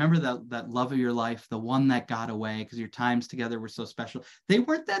news. Remember that love of your life, the one that got away because your times together were so special. They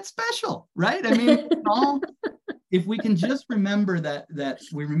weren't that special, right? I mean, if we can just remember that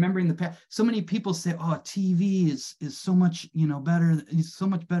we're remembering the past. So many people say, oh, TV is so much, better. It's so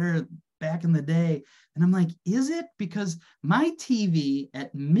much better back in the day. And I'm like, is it? Because my TV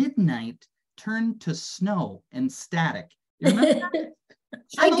at midnight turned to snow and static. You remember that?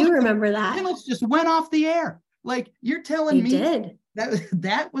 I do remember that. Channels just went off the air. Like, you're telling me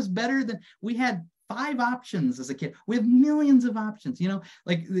that was better than we had 5 options as a kid. We have millions of options,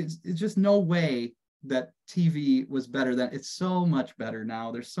 like it's just no way that TV was better than. It's so much better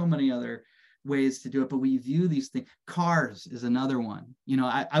now. There's so many other ways to do it, but we view these things. Cars is another one.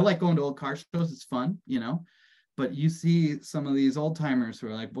 I like going to old car shows. It's fun, but you see some of these old timers who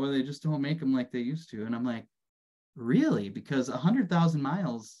are like, boy, they just don't make them like they used to. And I'm like, really? Because 100,000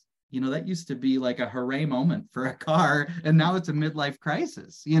 miles, that used to be like a hooray moment for a car, and now it's a midlife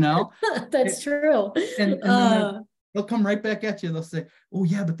crisis. That's true. And then they'll come right back at you. They'll say, oh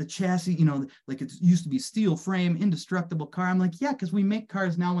yeah, but the chassis, like it used to be steel frame, indestructible car. I'm like, yeah, because we make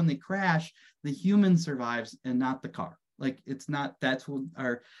cars now, when they crash, the human survives and not the car. Like, it's not, that's what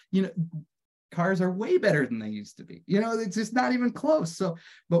our, cars are way better than they used to be. It's just not even close. So,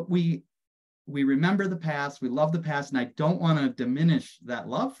 but we remember the past, we love the past, and I don't want to diminish that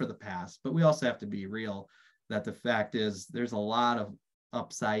love for the past, but we also have to be real that the fact is there's a lot of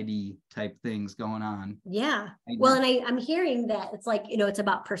upsidey type things going on. Yeah. Well, and I'm hearing that it's like, it's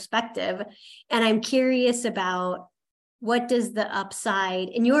about perspective, and I'm curious about, what does the upside,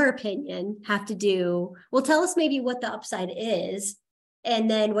 in your opinion, have to do? Well, tell us maybe what the upside is, and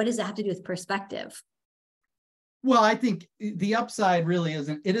then what does it have to do with perspective? Well, I think the upside really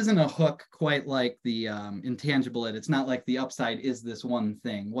isn't a hook quite like the intangible it. It's not like the upside is this one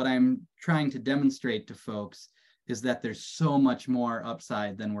thing. What I'm trying to demonstrate to folks is that there's so much more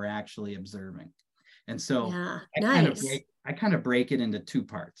upside than we're actually observing. And so I kind of break it into 2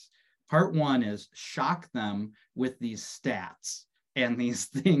 parts. Part 1 is shock them with these stats and these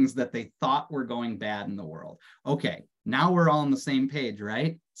things that they thought were going bad in the world. Okay, now we're all on the same page,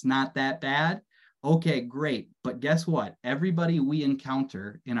 right? It's not that bad. Okay, great. But guess what? Everybody we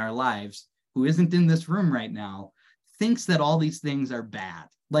encounter in our lives who isn't in this room right now thinks that all these things are bad.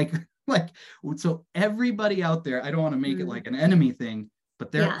 So everybody out there, I don't want to make it like an enemy thing,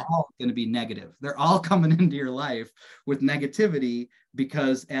 but they're all going to be negative. They're all coming into your life with negativity,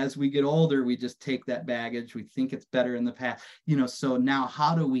 because as we get older, we just take that baggage. We think it's better in the past, so now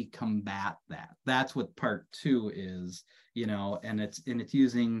how do we combat that? That's what part 2 is, and it's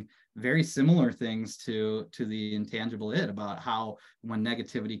using very similar things to the intangible it, about how when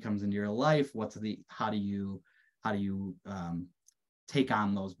negativity comes into your life, how do you take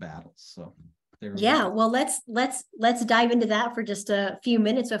on those battles? So well, let's dive into that for just a few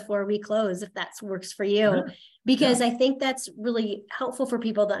minutes before we close, if that works for you. Sure. Because I think that's really helpful for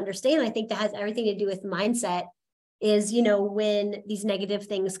people to understand. I think that has everything to do with mindset. Is, when these negative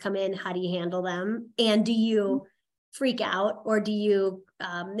things come in, how do you handle them? And do you freak out, or do you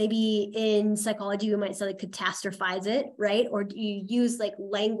maybe in psychology we might say like catastrophize it, right? Or do you use like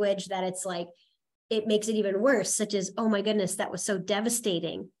language that it's like it makes it even worse, such as, oh my goodness, that was so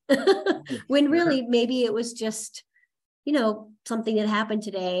devastating, when really maybe it was just something that happened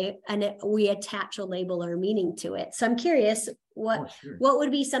today, and we attach a label or meaning to it. So I'm curious, what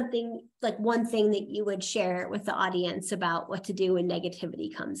would be something, like one thing that you would share with the audience about what to do when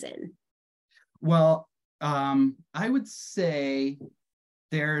negativity comes in? Well, I would say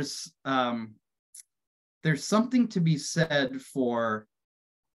there's something to be said for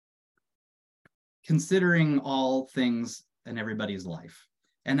considering all things in everybody's life.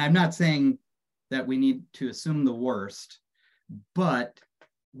 And I'm not saying that we need to assume the worst, but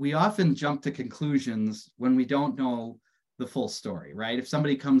we often jump to conclusions when we don't know the full story, right? If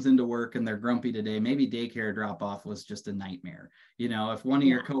somebody comes into work and they're grumpy today, maybe daycare drop off was just a nightmare. If one of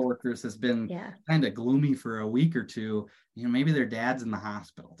your coworkers has been kind of gloomy for a week or two, maybe their dad's in the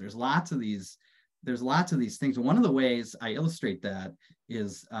hospital. There's lots of these things. One of the ways I illustrate that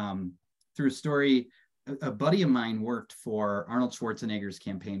is through a story. A buddy of mine worked for Arnold Schwarzenegger's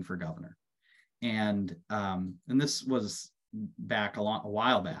campaign for governor. And this was back a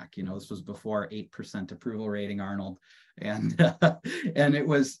while back. This was before 8% approval rating Arnold, and and it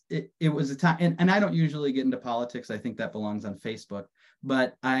was a time. And I don't usually get into politics. I think that belongs on Facebook.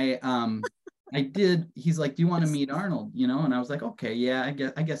 But I did. He's like, "Do you want to meet Arnold?" And I was like, "Okay, yeah, I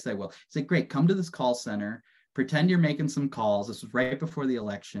guess I will." He's like, "Great, come to this call center. Pretend you're making some calls." This was right before the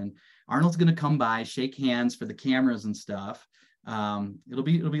election. Arnold's going to come by, shake hands for the cameras and stuff. It'll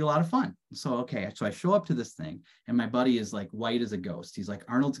be a lot of fun. So, okay. So I show up to this thing, and my buddy is like white as a ghost. He's like,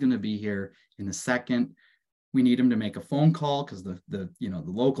 "Arnold's going to be here in a second. We need him to make a phone call because the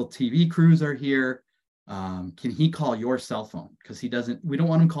local TV crews are here. Can he call your cell phone? Because we don't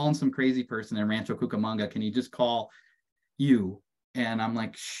want him calling some crazy person in Rancho Cucamonga. Can he just call you?" And I'm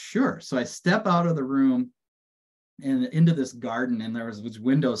like, "Sure." So I step out of the room and into this garden, and there was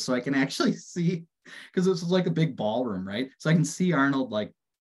windows, so I can actually see, because this was like a big ballroom, right? So I can see Arnold like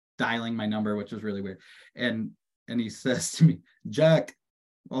dialing my number, which was really weird. And he says to me, "Jack,"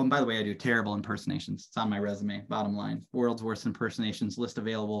 oh, and by the way, I do terrible impersonations. It's on my resume, bottom line, world's worst impersonations, list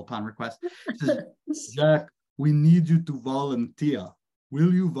available upon request. He says, "Jack, we need you to volunteer.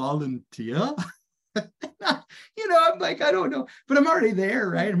 Will you volunteer?" I'm like, I don't know, but I'm already there,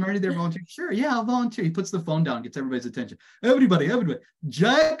 right? I'm already there volunteering. "Sure, yeah, I'll volunteer." He puts the phone down, gets everybody's attention. Everybody,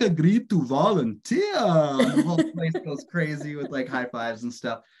 Jack agreed to volunteer. The whole place goes crazy with like high fives and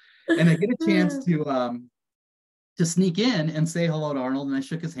stuff. And I get a chance to sneak in and say hello to Arnold, and I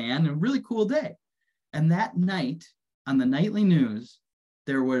shook his hand, and a really cool day. And that night on the nightly news,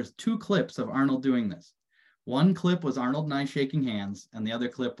 there was 2 clips of Arnold doing this. One clip was Arnold and I shaking hands, and the other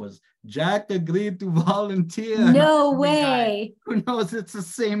clip was Jack agreed to volunteer. No way. Who knows? It's the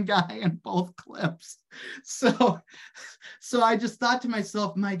same guy in both clips. So I just thought to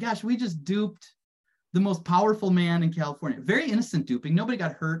myself, my gosh, we just duped the most powerful man in California. Very innocent duping. Nobody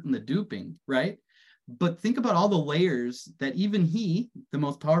got hurt in the duping, right? But think about all the layers that even he, the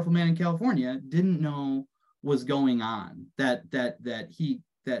most powerful man in California, didn't know was going on.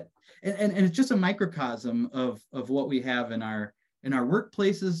 And it's just a microcosm of what we have in our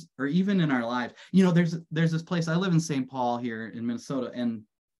workplaces, or even in our lives. There's this place. I live in St. Paul here in Minnesota, and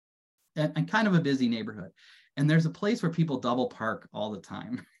kind of a busy neighborhood. And there's a place where people double park all the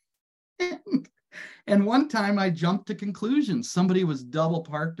time. And one time I jumped to conclusions. Somebody was double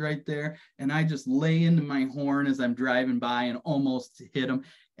parked right there, and I just lay into my horn as I'm driving by and almost hit them.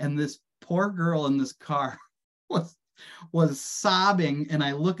 And this poor girl in this car was sobbing, and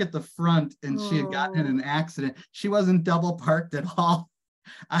I look at the front, and she had gotten in an accident. She wasn't double parked at all.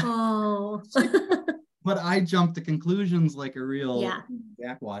 But I jumped to conclusions like a real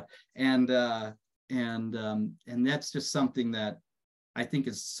jackwad. And that's just something that I think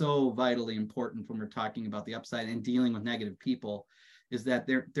is so vitally important when we're talking about the upside and dealing with negative people, is that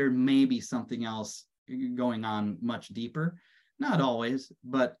there may be something else going on much deeper. Not always,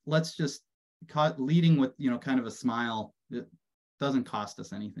 but let's just leading with kind of a smile. It doesn't cost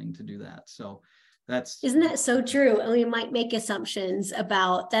us anything to do that. So isn't that so true? And we might make assumptions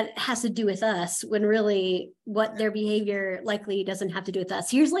about that has to do with us, when really what their behavior likely doesn't have to do with us.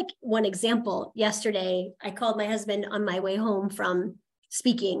 Here's like one example. Yesterday, I called my husband on my way home from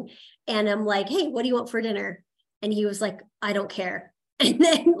speaking, and I'm like, "Hey, what do you want for dinner?" And he was like, "I don't care." And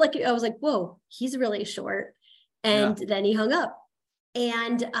then I was like, whoa, he's really short. And then he hung up.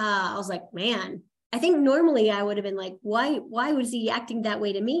 And I was like, man, I think normally I would have been like, why was he acting that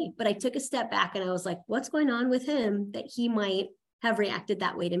way to me? But I took a step back, and I was like, what's going on with him that he might have reacted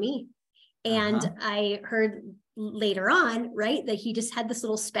that way to me? And I heard later on, right, that he just had this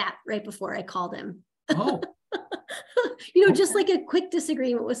little spat right before I called him. Oh. Just like a quick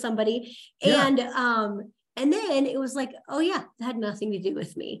disagreement with somebody. Yeah. And then it was like, oh yeah, that had nothing to do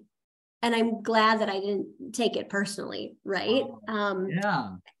with me. And I'm glad that I didn't take it personally, right?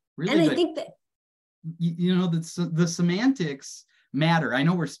 Really. And I think that the semantics matter. I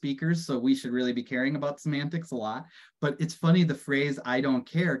know we're speakers, so we should really be caring about semantics a lot. But it's funny, the phrase "I don't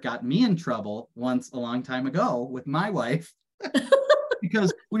care" got me in trouble once a long time ago with my wife.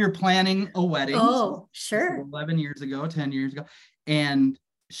 Because we were planning a wedding. Oh, sure. 11 years ago, 10 years ago. And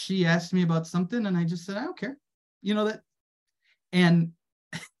she asked me about something, and I just said, "I don't care." That. And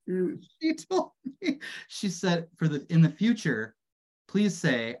she told me, she said, in the future, please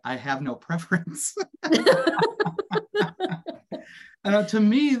say, "I have no preference." And to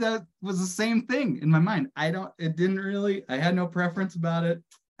me, that was the same thing in my mind. I had no preference about it.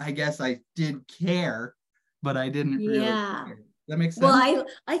 I guess I did care, but I didn't really care. That makes sense? Well,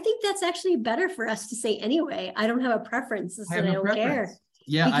 I think that's actually better for us to say anyway. I don't have a preference, so I don't care.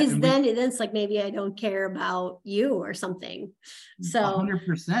 Yeah, because then it's like, maybe I don't care about you or something. So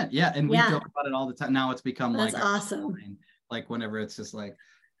 100%. Yeah. And we joke about it all the time. Now it's become that's awesome. like whenever it's just like,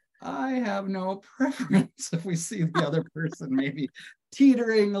 I have no preference, if we see the other person maybe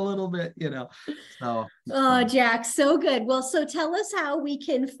teetering a little bit, So. Oh, Jack, so good. Well, so tell us how we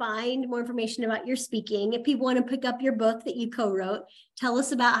can find more information about your speaking. If people want to pick up your book that you co-wrote, tell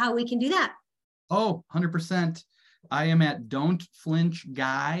us about how we can do that. Oh, 100%. I am at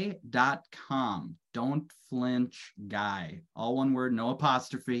don'tflinchguy.com. Don't Flinch Guy. All one word, no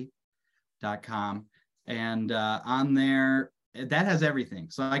apostrophe.com. And on there, that has everything.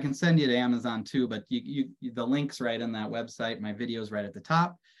 So I can send you to Amazon too, but the link's right on that website. My video's right at the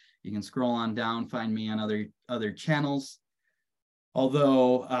top. You can scroll on down, find me on other channels.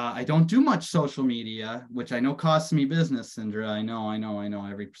 Although I don't do much social media, which I know costs me business, Sindra. I know.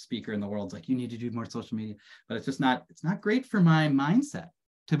 Every speaker in the world's like, you need to do more social media, but it's not great for my mindset,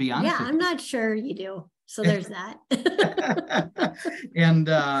 to be honest. Yeah, I'm not sure you do. So there's that. And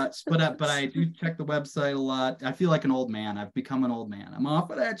but I do check the website a lot. I feel like an old man. I've become an old man. I'm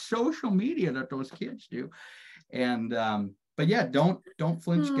off of that social media that those kids do. And but yeah, don't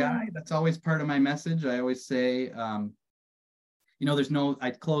flinch, guy. That's always part of my message. I always say,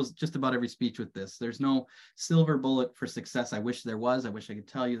 I close just about every speech with this. There's no silver bullet for success. I wish there was. I wish I could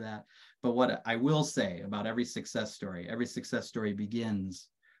tell you that. But what I will say about every success story begins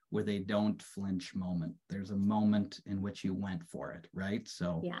with a don't flinch moment. There's a moment in which you went for it, right?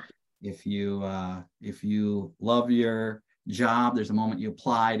 So yeah. If you love your job, there's a moment you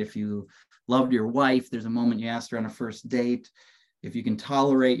applied. If you loved your wife, there's a moment you asked her on a first date. If you can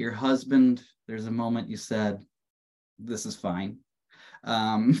tolerate your husband, there's a moment you said, this is fine.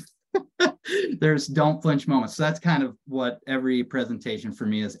 There's don't flinch moments. So that's kind of what every presentation for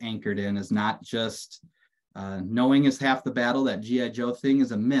me is anchored in, is not just knowing is half the battle. That G.I. Joe thing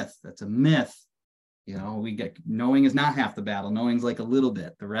is a myth. That's a myth. Knowing is not half the battle. Knowing's like a little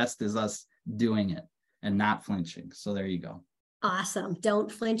bit. The rest is us doing it and not flinching. So there you go. Awesome.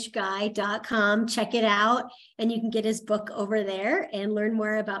 Don'tflinchguy.com. Check it out. And you can get his book over there and learn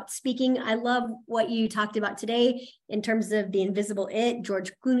more about speaking. I love what you talked about today in terms of the invisible it,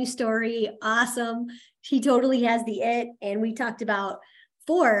 George Clooney story. Awesome. He totally has the it. And we talked about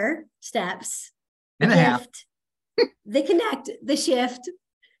 4 steps. And a half. The connect, the shift,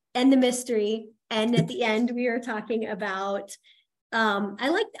 and the mystery. And at the end, we were talking about I'm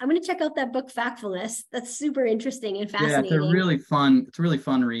going to check out that book, Factfulness. That's super interesting and fascinating. Yeah, it's a really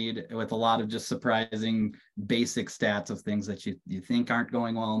fun read with a lot of just surprising basic stats of things that you think aren't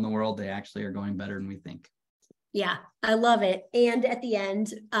going well in the world. They actually are going better than we think. Yeah, I love it. And at the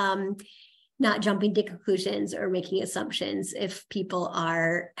end, not jumping to conclusions or making assumptions if people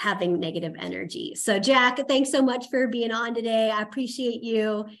are having negative energy. So Jack, thanks so much for being on today. I appreciate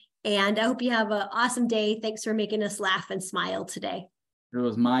you. And I hope you have an awesome day. Thanks for making us laugh and smile today. It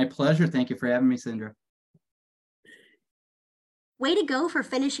was my pleasure. Thank you for having me, Sindra. Way to go for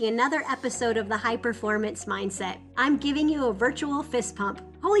finishing another episode of the High Performance Mindset. I'm giving you a virtual fist pump.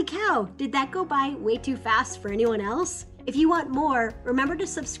 Holy cow, did that go by way too fast for anyone else? If you want more, remember to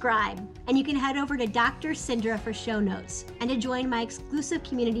subscribe, and you can head over to Dr. Sindra for show notes and to join my exclusive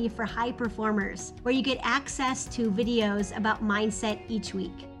community for high performers, where you get access to videos about mindset each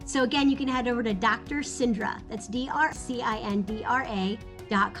week. So again, you can head over to Dr. Sindra, that's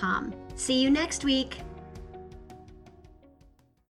DrCindra.com. See you next week.